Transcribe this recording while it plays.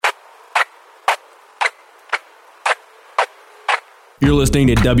You're listening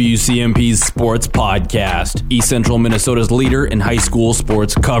to WCMP's Sports Podcast, East Central Minnesota's leader in high school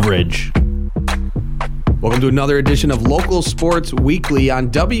sports coverage. Welcome to another edition of Local Sports Weekly on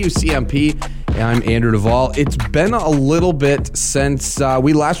WCMP. I'm Andrew Duvall. It's been a little bit since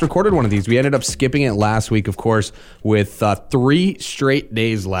we last recorded one of these. We ended up skipping it last week, of course, with 3 straight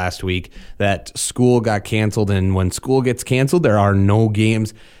days last week that school got canceled. And when school gets canceled, there are no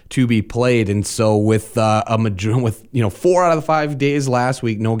games to be played. And so with 4 out of the 5 days last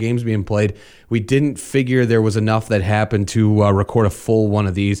week, no games being played, we didn't figure there was enough that happened to record a full one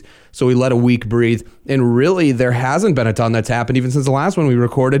of these. So we let a week breathe. And really, there hasn't been a ton that's happened even since the last one we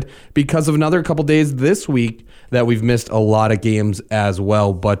recorded because of another couple days this week that we've missed a lot of games as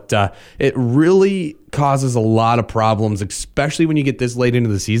well. But it really causes a lot of problems, especially when you get this late into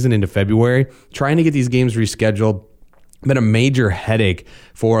the season, into February, trying to get these games rescheduled. Been a major headache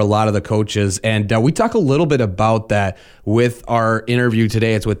for a lot of the coaches. And we talk a little bit about that with our interview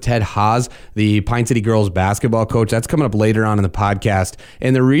today. It's with Ted Haas, the Pine City girls basketball coach. That's coming up later on in the podcast.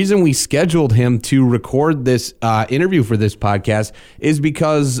 And the reason we scheduled him to record this interview for this podcast is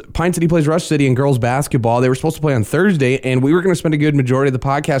because Pine City plays Rush City in girls basketball. They were supposed to play on Thursday, and we were going to spend a good majority of the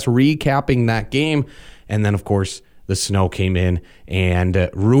podcast recapping that game. And then, of course, the snow came in and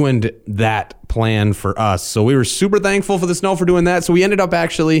ruined that plan for us. So we were super thankful for the snow for doing that. So we ended up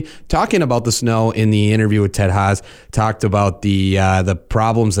actually talking about the snow in the interview with Ted Haas, talked about the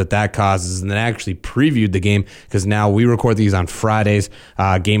problems that causes, and then actually previewed the game because now we record these on Fridays.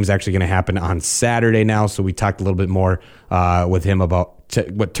 Game's actually going to happen on Saturday now. So we talked a little bit more with him about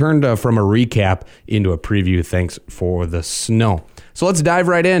what turned from a recap into a preview. Thanks for the snow. So let's dive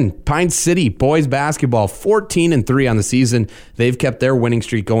right in. Pine City boys basketball, 14-3 on the season. They've kept their winning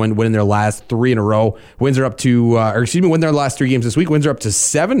streak going, winning their last 3 in a row. Win their last 3 games this week. Wins are up to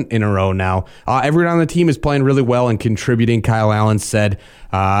 7 in a row now. Everyone on the team is playing really well and contributing. Kyle Allen said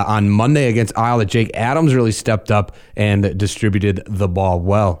on Monday against Isle that Jake Adams really stepped up and distributed the ball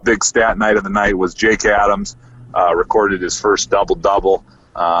well. Big stat night of the night was Jake Adams recorded his first double-double.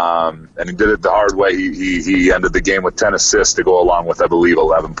 And he did it the hard way. He ended the game with 10 assists to go along with, I believe,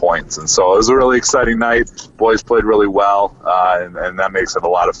 11 points. And so it was a really exciting night. Boys played really well, and that makes it a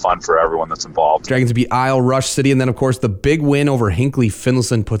lot of fun for everyone that's involved. Dragons beat Isle, Rush City, and then, of course, the big win over Hinckley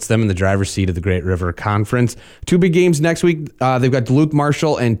Finlayson puts them in the driver's seat of the Great River Conference. 2 big games next week. They've got Duluth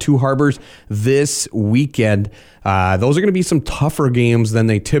Marshall and Two Harbors this weekend. Those are going to be some tougher games than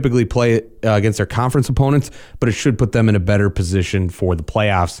they typically play against their conference opponents, but it should put them in a better position for the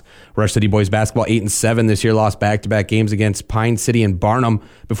playoffs. Rush City boys basketball 8-7 this year, lost back-to-back games against Pine City and Barnum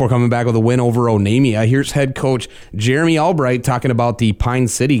before coming back with a win over Onamia. Here's head coach Jeremy Albright talking about the Pine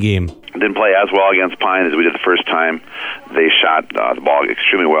City game. Didn't play as well against Pine as we did the first time. They shot the ball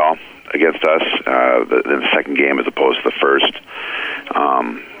extremely well against us in the second game as opposed to the first.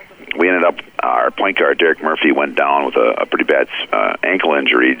 We ended up, our point guard, Derek Murphy, went down with a pretty bad ankle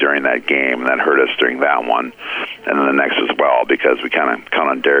injury during that game, and that hurt us during that one. And then the next as well, because we kind of count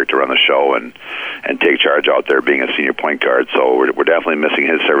on Derek to run the show and take charge out there being a senior point guard. So we're definitely missing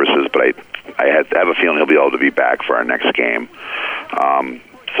his services, but I have a feeling he'll be able to be back for our next game.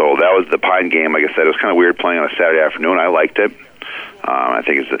 So that was the Pine game. Like I said, it was kind of weird playing on a Saturday afternoon. I liked it. I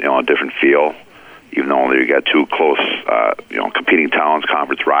think it's a different feel. Even though you got 2 close, competing towns,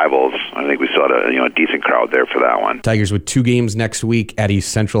 conference rivals, I think we still had a decent crowd there for that one. Tigers with 2 games next week at East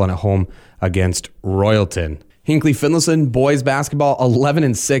Central and at home against Royalton. Hinckley Finlayson boys basketball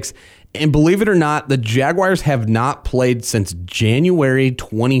 11-6. And believe it or not, the Jaguars have not played since January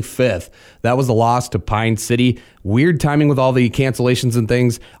 25th. That was the loss to Pine City. Weird timing with all the cancellations and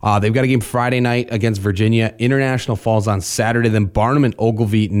things. They've got a game Friday night against Virginia. International falls on Saturday. Then Barnum and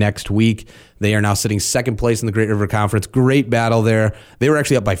Ogilvie next week. They are now sitting second place in the Great River Conference. Great battle there. They were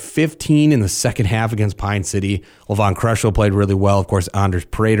actually up by 15 in the second half against Pine City. Levon Crushel played really well. Of course, Anders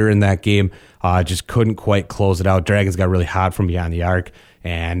Prater in that game just couldn't quite close it out. Dragons got really hot from beyond the arc.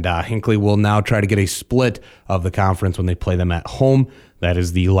 And Hinckley will now try to get a split of the conference when they play them at home. That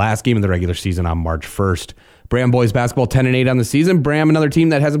is the last game of the regular season on March 1st. Bram boys basketball 10-8 on the season. Bram, another team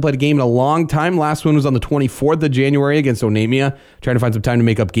that hasn't played a game in a long time. Last one was on the 24th of January against Onamia. Trying to find some time to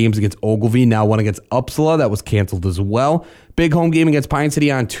make up games against Ogilvie. Now one against Uppsala. That was canceled as well. Big home game against Pine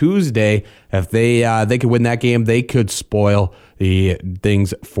City on Tuesday. If they could win that game, they could spoil the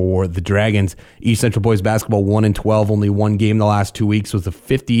things for the Dragons. East Central boys basketball 1-12. Only one game the last 2 weeks was a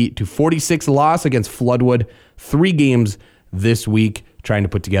 50-46 loss against Floodwood. 3 games this week. trying to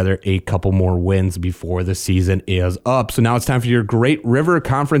put together a couple more wins before the season is up. So now it's time for your Great River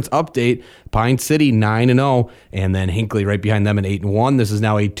Conference update. Pine City 9-0, and then Hinckley right behind them at 8-1. This is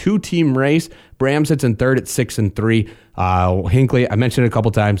now a 2-team race. Bram sits in third at 6-3. Hinckley, I mentioned it a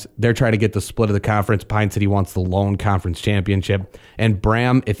couple times, they're trying to get the split of the conference. Pine City wants the lone conference championship. And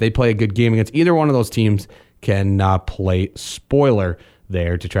Bram, if they play a good game against either one of those teams, can play spoiler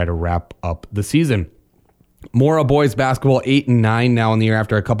there to try to wrap up the season. Mora boys basketball 8-9 now in the year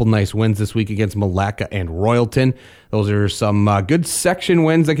after a couple nice wins this week against Malacca and Royalton. Those are some good section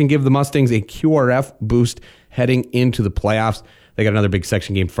wins that can give the Mustangs a QRF boost heading into the playoffs. They got another big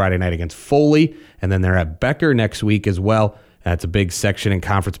section game Friday night against Foley, and then they're at Becker next week as well. That's a big section and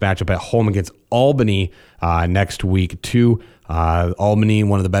conference matchup at home against Albany next week too. Albany,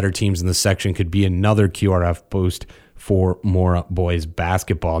 one of the better teams in the section, could be another QRF boost for Mora boys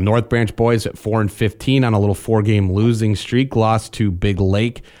basketball. North Branch boys at 4-15 on a little 4-game losing streak, lost to Big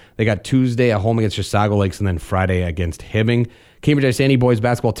Lake. They got Tuesday at home against Chisago Lakes and then Friday against Hibbing. Cambridge Isani boys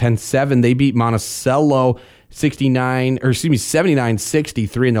basketball 10-7. They beat Monticello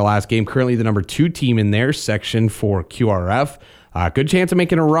 79-63 in their last game. Currently the number 2 team in their section for QRF. Good chance of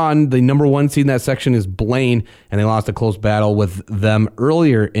making a run. The number 1 seed in that section is Blaine, and they lost a close battle with them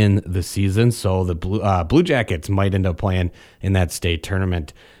earlier in the season, so the Blue Jackets might end up playing in that state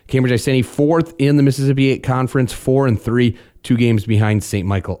tournament. Cambridge Isani 4th in the Mississippi 8 Conference, 4-3, 2 games behind St.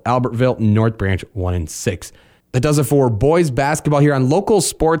 Michael Albertville. North Branch 1-6. That does it for boys basketball here on Local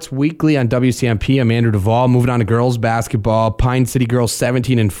Sports Weekly on WCMP. I'm Andrew Duvall. Moving on to girls basketball. Pine City girls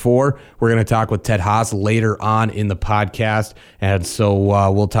 17-4. We're going to talk with Ted Haas later on in the podcast, and so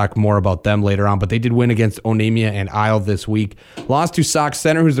we'll talk more about them later on. But they did win against Onamia and Isle this week. Lost to Sauk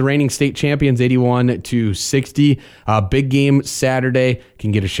Center, who's the reigning state champions, 81-60. Big game Saturday.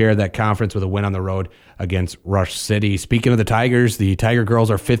 Can get a share of that conference with a win on the road against Rush City. Speaking of the Tigers, the Tiger girls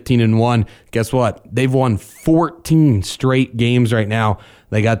are 15-1. Guess what? They've won 14 straight games right now.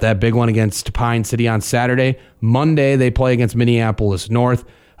 They got that big one against Pine City on Saturday. Monday, they play against Minneapolis North.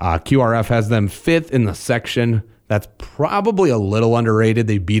 QRF has them 5th in the section. That's probably a little underrated.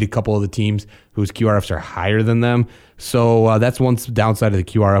 They beat a couple of the teams whose QRFs are higher than them. So that's one downside of the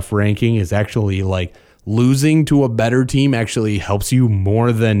QRF ranking is actually like losing to a better team actually helps you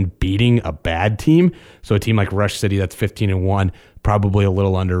more than beating a bad team. So a team like Rush City that's 15-1, probably a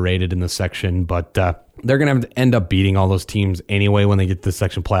little underrated in the section, but they're going to have to end up beating all those teams anyway when they get to the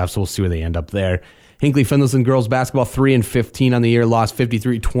section playoffs, so we'll see where they end up there. Hinckley Finlayson girls basketball 3-15 on the year, lost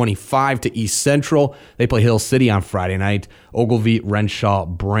 53-25 to East Central. They play Hill City on Friday night. Ogilvie, Renshaw,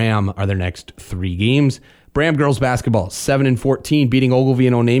 Bram are their next 3 games. Bram girls basketball 7-14, beating Ogilvie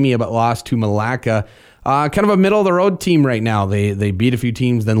and Onamia, but lost to Malacca. Kind of a middle-of-the-road team right now. They beat a few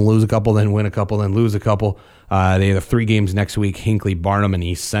teams, then lose a couple, then win a couple, then lose a couple. They have 3 games next week, Hinckley, Barnum, and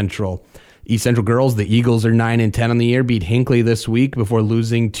East Central. East Central girls, the Eagles are 9-10 on the year, beat Hinckley this week before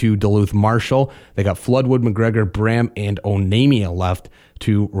losing to Duluth Marshall. They got Floodwood, McGregor, Bram, and Onamia left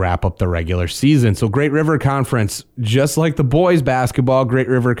to wrap up the regular season. So Great River Conference, just like the boys basketball, Great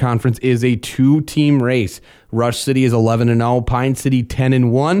River Conference is a 2-team race. Rush City is 11-0, Pine City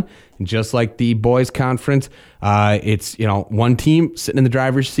 10-1. And just like the boys conference, it's one team sitting in the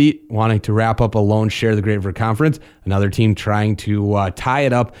driver's seat wanting to wrap up a lone share of the Great River Conference, another team trying to tie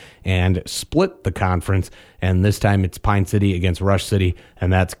it up and split the conference. And this time it's Pine City against Rush City,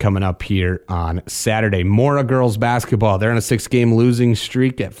 and that's coming up here on Saturday. Mora girls basketball, they're on a 6-game losing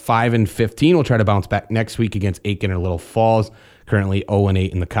streak at 5-15. We'll try to bounce back next week against Aiken or Little Falls. Currently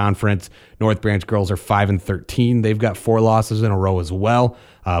 0-8 in the conference. North Branch girls are 5-13. They've got 4 losses in a row as well.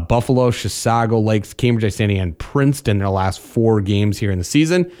 Buffalo, Chisago Lakes, Cambridge Isani, and Princeton their last 4 games here in the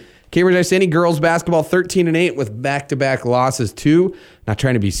season. Cambridge Isani girls basketball 13-8 with back-to-back losses too. Not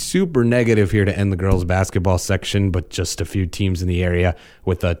trying to be super negative here to end the girls basketball section, but just a few teams in the area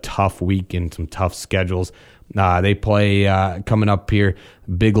with a tough week and some tough schedules. They play coming up here,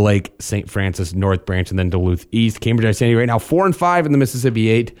 Big Lake, St. Francis, North Branch, and then Duluth East. Cambridge Isani right now 4-5 in the Mississippi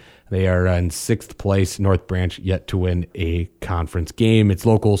 8. They are in 6th place. North Branch yet to win a conference game. It's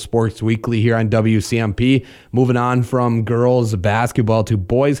Local Sports Weekly here on WCMP. Moving on from girls basketball to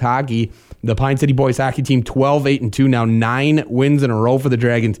boys hockey. The Pine City boys hockey team 12-8-2, now 9 wins in a row for the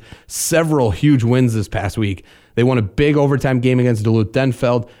Dragons. Several huge wins this past week. They won a big overtime game against Duluth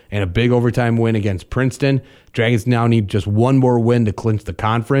Denfeld and a big overtime win against Princeton. Dragons now need just one more win to clinch the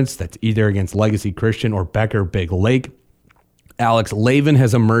conference. That's either against Legacy Christian or Becker Big Lake. Alex Lavin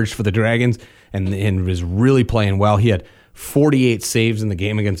has emerged for the Dragons and is really playing well. He had 48 saves in the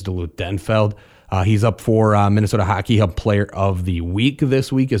game against Duluth Denfeld. He's up for Minnesota Hockey Hub Player of the Week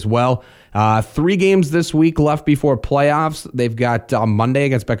this week as well. 3 games this week left before playoffs. They've got Monday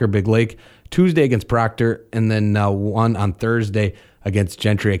against Becker Big Lake, Tuesday against Proctor, and then one on Thursday against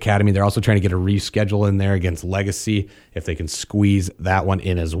Gentry Academy. They're also trying to get a reschedule in there against Legacy if they can squeeze that one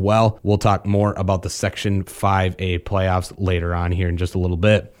in as well. We'll talk more about the Section 5A playoffs later on here in just a little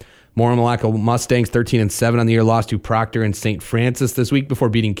bit. Mora-Malacca Mustangs 13-7 on the year, lost to Proctor and St. Francis this week before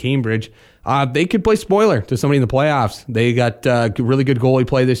beating Cambridge. They could play spoiler to somebody in the playoffs. They got really good goalie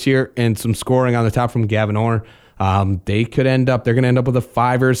play this year and some scoring on the top from Gavin Orr. They're going to end up with a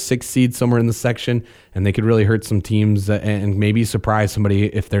 5 or 6 seed somewhere in the section, and they could really hurt some teams and maybe surprise somebody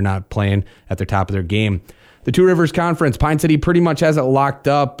if they're not playing at the top of their game. The Two Rivers Conference, Pine City pretty much has it locked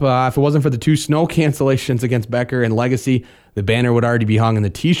up. If it wasn't for the 2 snow cancellations against Becker and Legacy, the banner would already be hung and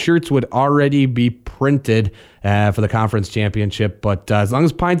the T-shirts would already be printed for the conference championship. But as long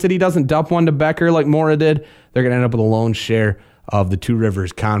as Pine City doesn't dump one to Becker like Mora did, they're going to end up with a lone share of the Two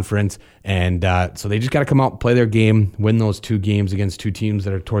Rivers Conference. And so they just got to come out and play their game, win those 2 games against 2 teams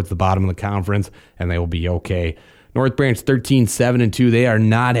that are towards the bottom of the conference, and they will be okay. North Branch 13-7-2. They are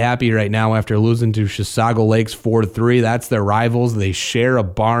not happy right now after losing to Chisago Lakes 4-3. That's their rivals. They share a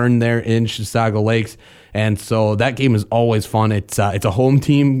barn there in Chisago Lakes. And so that game is always fun. It's a home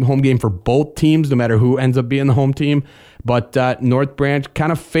game for both teams, no matter who ends up being the home team. But North Branch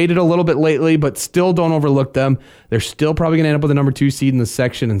kind of faded a little bit lately, but still don't overlook them. They're still probably going to end up with the number 2 seed in the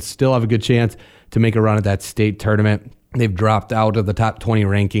section and still have a good chance to make a run at that state tournament. They've dropped out of the top 20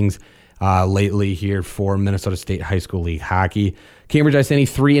 rankings lately here for Minnesota State High School League hockey. Cambridge Isani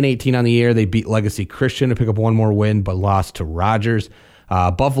 3-18 on the year. They beat Legacy Christian to pick up one more win, but lost to Rogers.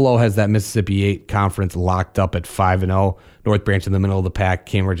 Buffalo has that Mississippi 8 conference locked up at 5-0. North Branch in the middle of the pack.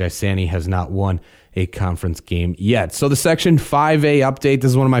 Cambridge Isani has not won a conference game yet. So the Section 5A update,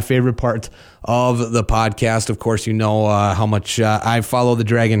 this is one of my favorite parts of the podcast. Of course, you know how much I follow the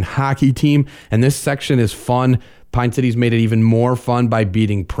Dragon hockey team, and this section is fun. Pine City's made it even more fun by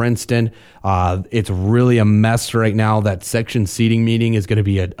beating Princeton. It's really a mess right now. That section seating meeting is going to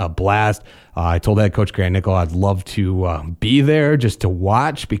be a blast. I told head coach Grant Nickel I'd love to be there just to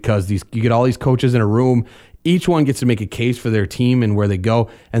watch, because you get all these coaches in a room. Each one gets to make a case for their team and where they go,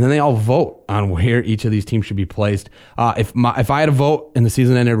 and then they all vote on where each of these teams should be placed. If I had a vote and the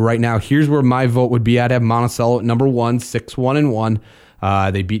season ended right now, here's where my vote would be. I'd have Monticello at number 1, 6-1-1.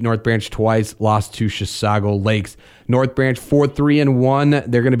 They beat North Branch twice, lost to Chisago Lakes. North Branch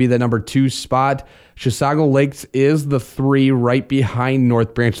 4-3-1. They're going to be the number 2 spot. Chisago Lakes is the 3 right behind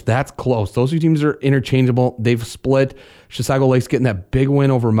North Branch. That's close. Those 2 teams are interchangeable. They've split. Chisago Lakes getting that big win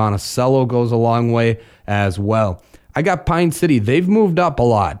over Monticello goes a long way as well. I got Pine City. They've moved up a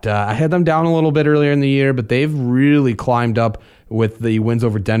lot. I had them down a little bit earlier in the year, but they've really climbed up with the wins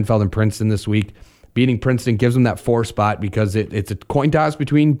over Denfeld and Princeton this week. Beating Princeton gives them that 4 spot because it's a coin toss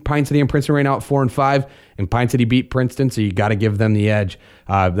between Pine City and Princeton right now at 4 and 5, and Pine City beat Princeton, so you got to give them the edge.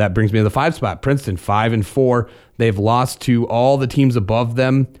 That brings me to the 5 spot. Princeton 5 and 4. They've lost to all the teams above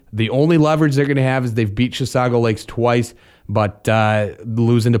them. The only leverage they're going to have is they've beat Chisago Lakes twice, but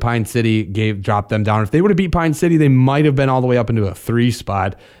losing to Pine City dropped them down. If they would have beat Pine City, they might have been all the way up into a 3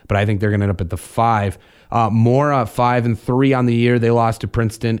 spot, but I think they're going to end up at the 5. Mora 5 and 3 on the year. They lost to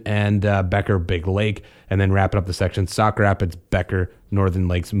Princeton and Becker Big Lake, and then wrapping up the section, Sauk Rapids, Becker, Northern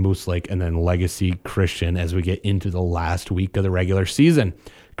Lakes, Moose Lake, and then Legacy Christian as we get into the last week of the regular season.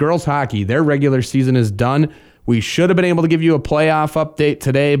 Girls hockey, their regular season is done. We should have been able to give you a playoff update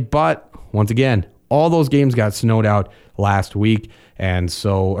today, but once again, all those games got snowed out last week,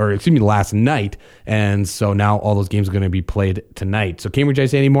 last night, and so now all those games are going to be played tonight. So Cambridge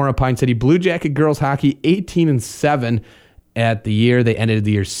Isani, Mora, Pine City, Blue Jacket girls hockey 18-7 at the year. They ended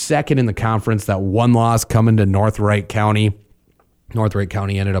the year 2nd in the conference. That 1 loss coming to North Wright County. North Wright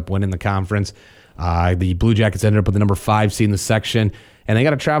County ended up winning the conference. The Blue Jackets ended up with the number 5 seed in the section, and they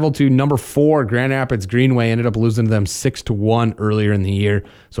got to travel to number 4, Grand Rapids Greenway. Ended up losing to them 6-1 earlier in the year.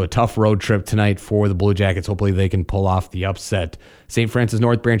 So a tough road trip tonight for the Blue Jackets. Hopefully they can pull off the upset. St. Francis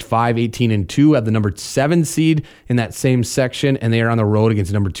North Branch 5-18-2 at the number 7 seed in that same section, and they are on the road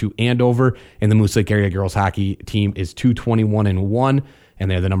against number 2 Andover. And the Moose Lake area girls hockey team is 2-21-1. And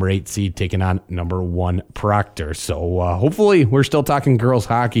they're the number 8 seed taking on number 1 Proctor. So hopefully we're still talking girls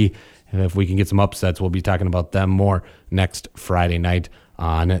hockey. And if we can get some upsets, we'll be talking about them more next Friday night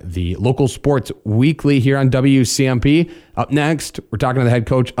on the Local Sports Weekly here on WCMP. Up next, we're talking to the head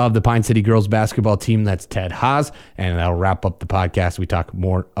coach of the Pine City girls basketball team. That's Ted Haas. And that'll wrap up the podcast. We talk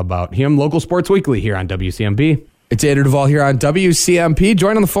more about him. Local Sports Weekly here on WCMP. It's Andrew Duvall here on WCMP.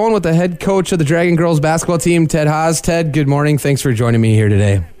 Joined on the phone with the head coach of the Dragon girls basketball team, Ted Haas. Ted, good morning. Thanks for joining me here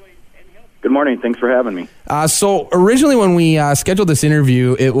today. Good morning. Thanks for having me. So originally when we scheduled this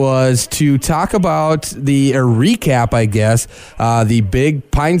interview, it was to talk about a recap, I guess, the big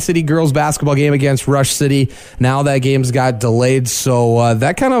Pine City girls basketball game against Rush City. Now that game's got delayed, so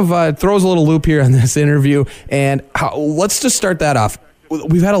that kind of throws a little loop here on this interview. And let's just start that off.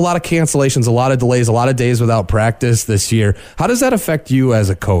 We've had a lot of cancellations, a lot of delays, a lot of days without practice this year. How does that affect you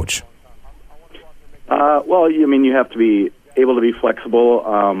as a coach? Well, you have to be able to be flexible.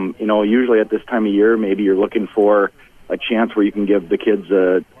 Usually at this time of year, maybe you're looking for a chance where you can give the kids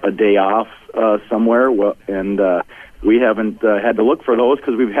a day off somewhere. And we haven't had to look for those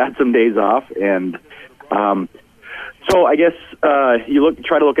because we've had some days off. And so I guess you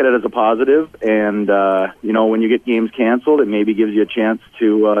try to look at it as a positive. And, when you get games canceled, it maybe gives you a chance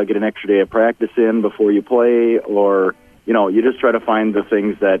to get an extra day of practice in before you play, or, you just try to find the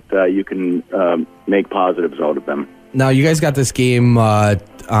things that you can make positives out of them. Now, you guys got this game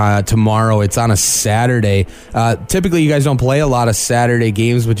tomorrow. It's on a Saturday. Typically, you guys don't play a lot of Saturday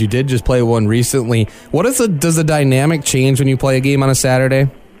games, but you did just play one recently. Does the dynamic change when you play a game on a Saturday?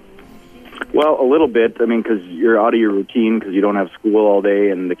 Well, a little bit. Because you're out of your routine because you don't have school all day,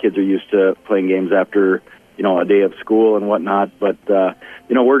 and the kids are used to playing games after, a day of school and whatnot. But,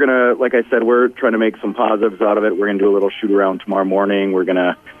 we're going to, like I said, we're trying to make some positives out of it. We're going to do a little shoot-around tomorrow morning. We're going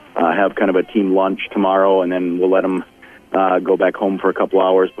to have kind of a team lunch tomorrow, and then we'll let them go back home for a couple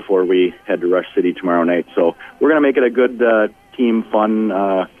hours before we head to Rush City tomorrow night. So we're going to make it a good team fun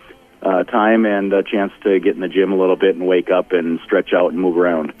time and a chance to get in the gym a little bit and wake up and stretch out and move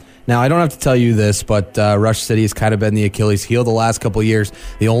around. Now, I don't have to tell you this, but Rush City has kind of been the Achilles heel the last couple of years.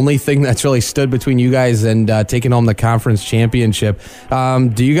 The only thing that's really stood between you guys and taking home the conference championship.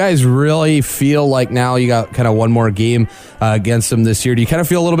 Do you guys really feel like now you got kind of one more game against them this year? Do you kind of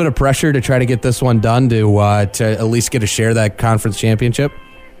feel a little bit of pressure to try to get this one done to at least get a share of that conference championship?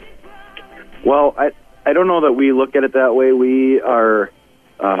 Well, I don't know that we look at it that way. We are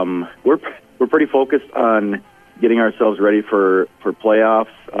we're pretty focused on getting ourselves ready for playoffs.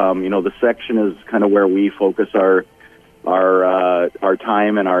 The section is kind of where we focus our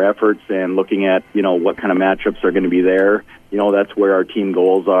time and our efforts, and looking at what kind of matchups are going to be there. That's where our team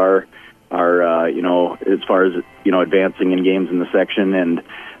goals are as far as advancing in games in the section. And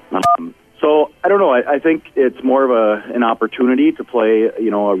so I don't know. I think it's more of an opportunity to play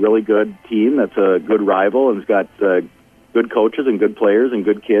a really good team that's a good rival and has got good coaches and good players and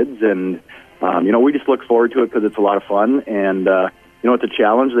good kids. And we just look forward to it because it's a lot of fun, and it's a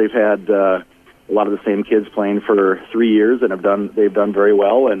challenge. They've had a lot of the same kids playing for 3 years, and they've done very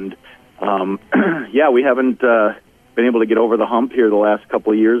well. And we haven't been able to get over the hump here the last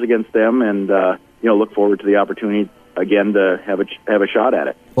couple of years against them, and look forward to the opportunity again to have a shot at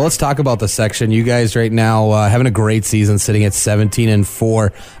it. Well, let's talk about the section. You guys right now having a great season, sitting at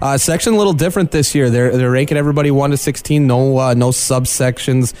 17-4. Section a little different this year. They're ranking everybody 1 to 16. No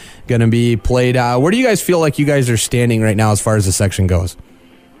subsections going to be played. Where do you guys feel like you guys are standing right now as far as the section goes?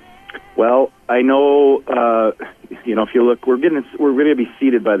 Well, I know if you look, we're going to be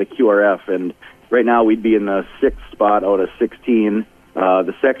seeded by the QRF, and right now we'd be in the 6th spot out of 16.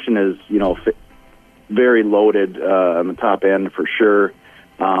 The section is very loaded on the top end for sure,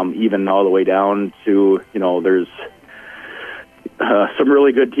 even all the way down to, there's some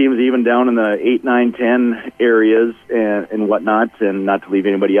really good teams even down in the 8, 9, 10 areas and whatnot, and not to leave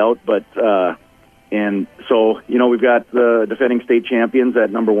anybody out. But and so, we've got the defending state champions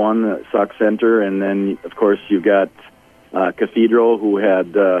at number 1, Sauk Center, and then, of course, you've got Cathedral, who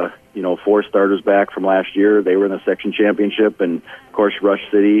had 4 starters back from last year. They were in the section championship, and, of course, Rush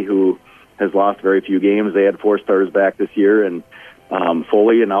City, who has lost very few games. They had 4 starters back this year, and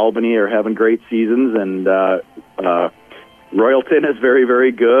Foley and Albany are having great seasons, and Royalton is very,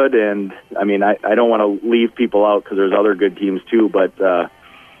 very good. And I don't want to leave people out because there's other good teams too, but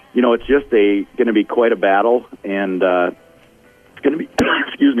it's just going to be quite a battle, and it's going to be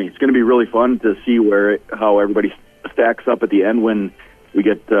it's going to be really fun to see how everybody stacks up at the end when we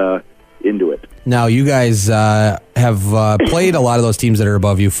get into it. Now, you guys have played a lot of those teams that are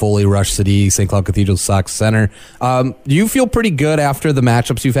above you: Foley, Rush City, St. Cloud Cathedral, Sauk Center. Do you feel pretty good after the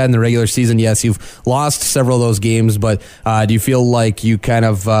matchups you've had in the regular season? Yes, you've lost several of those games, but do you feel like you kind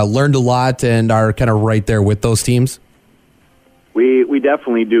of learned a lot and are kind of right there with those teams? We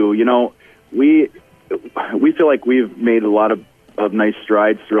definitely do. We feel like we've made a lot of nice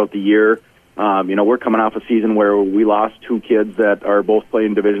strides throughout the year. We're coming off a season where we lost 2 kids that are both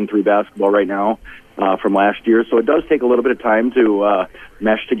playing Division III basketball right now from last year. So it does take a little bit of time to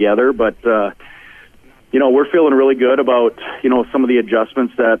mesh together. But, we're feeling really good about, some of the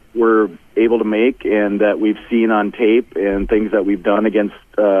adjustments that we're able to make and that we've seen on tape and things that we've done against,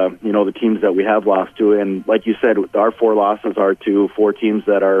 the teams that we have lost to. And like you said, our 4 losses are to 4 teams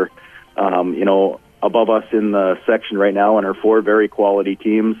that are, above us in the section right now and are 4 very quality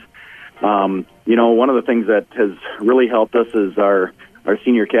teams. One of the things that has really helped us is our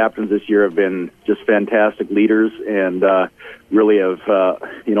senior captains this year have been just fantastic leaders and really have,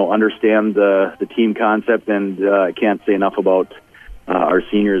 understand the team concept. And I can't say enough about our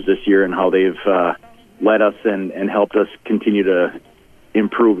seniors this year and how they've led us and helped us continue to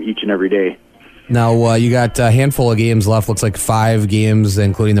improve each and every day. Now, you got a handful of games left. Looks like 5 games,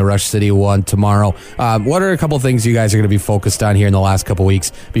 including the Rush City one tomorrow. What are a couple things you guys are going to be focused on here in the last couple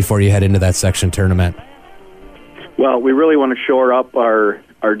weeks before you head into that section tournament? Well, we really want to shore up our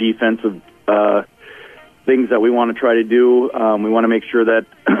defensive things that we want to try to do. We want to make sure that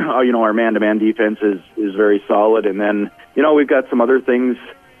our man-to-man defense is very solid, and then we've got some other things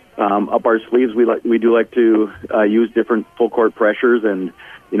up our sleeves. We do like to use different full court pressures, and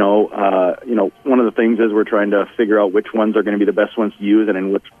one of the things is we're trying to figure out which ones are going to be the best ones to use and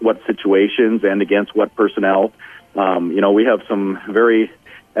in what situations and against what personnel. We have some very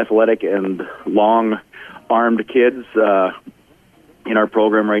athletic and long-armed kids in our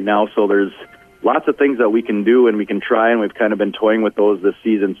program right now, so there's lots of things that we can do and we can try, and we've kind of been toying with those this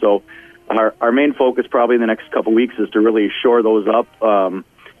season. So our main focus probably in the next couple weeks is to really shore those up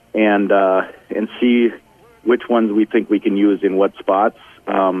and see which ones we think we can use in what spots.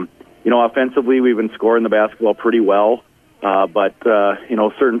 Offensively, we've been scoring the basketball pretty well, but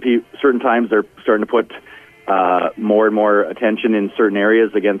certain times they're starting to put more and more attention in certain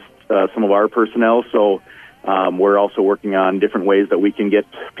areas against some of our personnel. So we're also working on different ways that we can get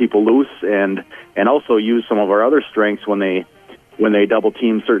people loose and also use some of our other strengths when they double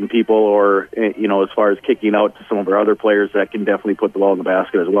team certain people, or as far as kicking out to some of our other players that can definitely put the ball in the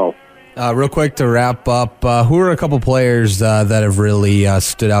basket as well. Real quick to wrap up, who are a couple players that have really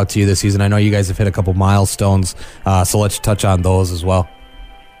stood out to you this season? I know you guys have hit a couple milestones, so let's touch on those as well.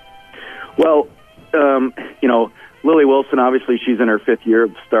 Well, Lily Wilson, obviously she's in her 5th year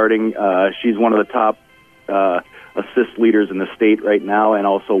of starting. She's one of the top assist leaders in the state right now, and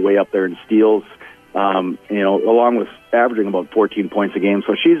also way up there in steals, along with averaging about 14 points a game.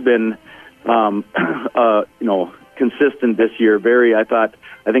 So she's been, consistent this year.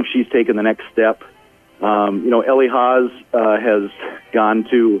 I think she's taken the next step. Ellie Haas has gone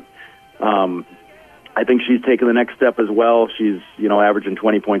to, I think she's taken the next step as well. She's, averaging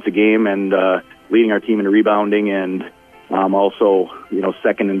 20 points a game and leading our team in rebounding, and also,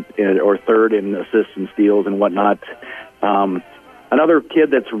 second or third in assists and steals and whatnot. Another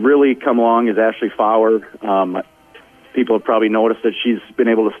kid that's really come along is Ashley Fowler. People have probably noticed that she's been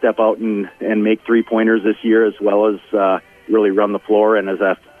able to step out and make 3-pointers this year, as well as really run the floor, and is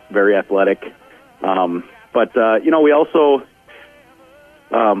very athletic. We also,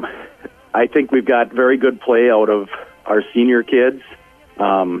 I think we've got very good play out of our senior kids.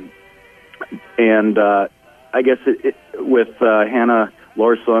 I guess with Hannah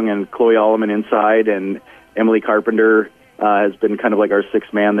Lorsung and Chloe Alleman inside, and Emily Carpenter has been kind of like our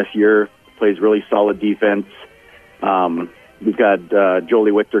 6th man this year, plays really solid defense. We've got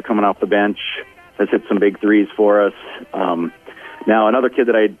Jolie Wichter coming off the bench, has hit some big threes for us. Now, another kid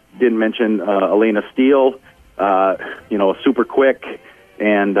that I didn't mention, Elena Steele, super quick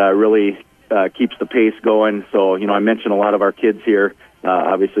and really keeps the pace going. So, I mentioned a lot of our kids here.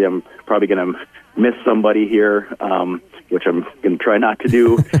 Obviously, I'm probably going to miss somebody here, which I'm going to try not to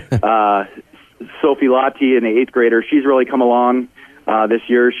do. Sophie Lottie, an 8th grader, she's really come along this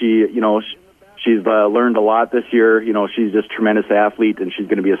year. She's learned a lot this year. She's just a tremendous athlete, and she's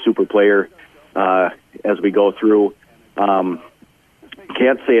going to be a super player as we go through.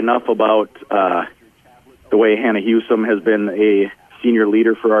 Can't say enough about the way Hannah Hewsome has been a senior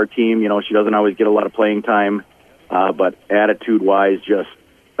leader for our team. She doesn't always get a lot of playing time, but attitude-wise, just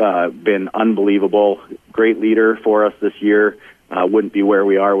been unbelievable. Great leader for us this year. Wouldn't be where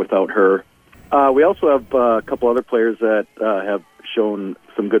we are without her. We also have a couple other players that have shown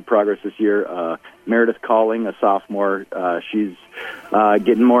some good progress this year. Meredith Calling, a sophomore, she's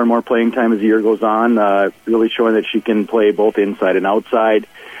getting more and more playing time as the year goes on, really showing that she can play both inside and outside.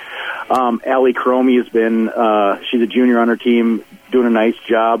 Allie Cromie has been, she's a junior on her team, doing a nice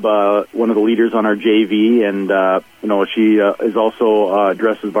job, one of the leaders on our JV, and, she is also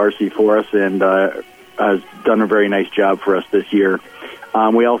dressed as varsity for us and has done a very nice job for us this year.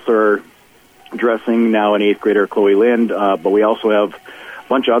 We also are dressing now an 8th grader, Chloe Lind, but we also have a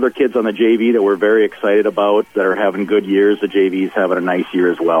bunch of other kids on the JV that we're very excited about that are having good years. The JV's having a nice year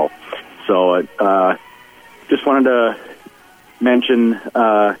as well. So just wanted to mention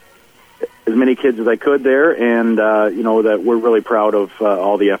as many kids as I could there, and that we're really proud of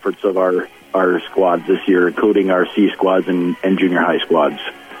all the efforts of our squads this year, including our C squads and junior high squads.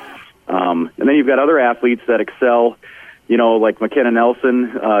 And then you've got other athletes that excel, like McKenna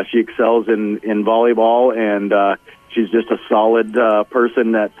Nelson. She excels in volleyball, and she's just a solid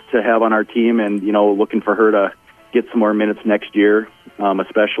person to have on our team, and looking for her to get some more minutes next year,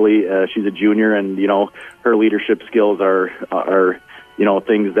 especially she's a junior, and her leadership skills are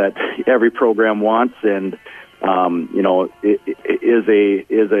things that every program wants, and is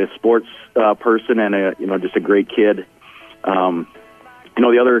a sports person, and just a great kid.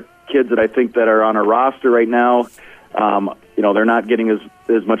 The other kids that I think that are on our roster right now, they're not getting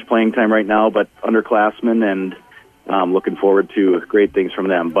as much playing time right now, but underclassmen, and looking forward to great things from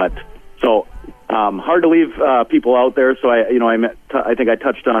them. But so hard to leave people out there. So I think I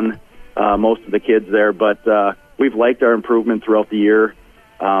touched on most of the kids there, but we've liked our improvement throughout the year,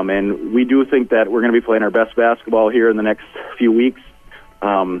 and we do think that we're going to be playing our best basketball here in the next few weeks.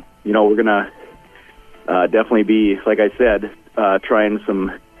 We're going to definitely be, like I said, trying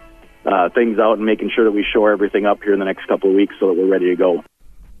some things out and making sure that we shore everything up here in the next couple of weeks so that we're ready to go.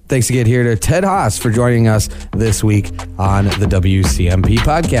 Thanks again here to Ted Haas for joining us this week on the WCMP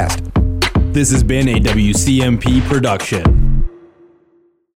podcast. This has been a WCMP production.